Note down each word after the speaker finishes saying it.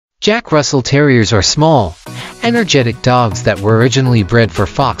Jack Russell Terriers are small, energetic dogs that were originally bred for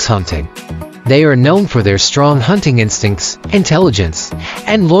fox hunting. They are known for their strong hunting instincts, intelligence,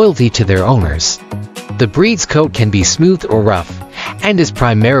 and loyalty to their owners. The breed's coat can be smooth or rough, and is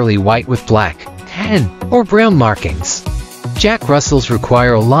primarily white with black, tan, or brown markings. Jack Russells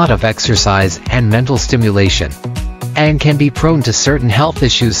require a lot of exercise and mental stimulation, and can be prone to certain health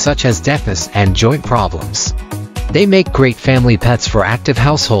issues such as deafness and joint problems. They make great family pets for active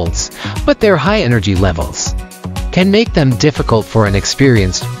households, but their high energy levels can make them difficult for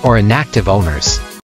inexperienced or inactive owners.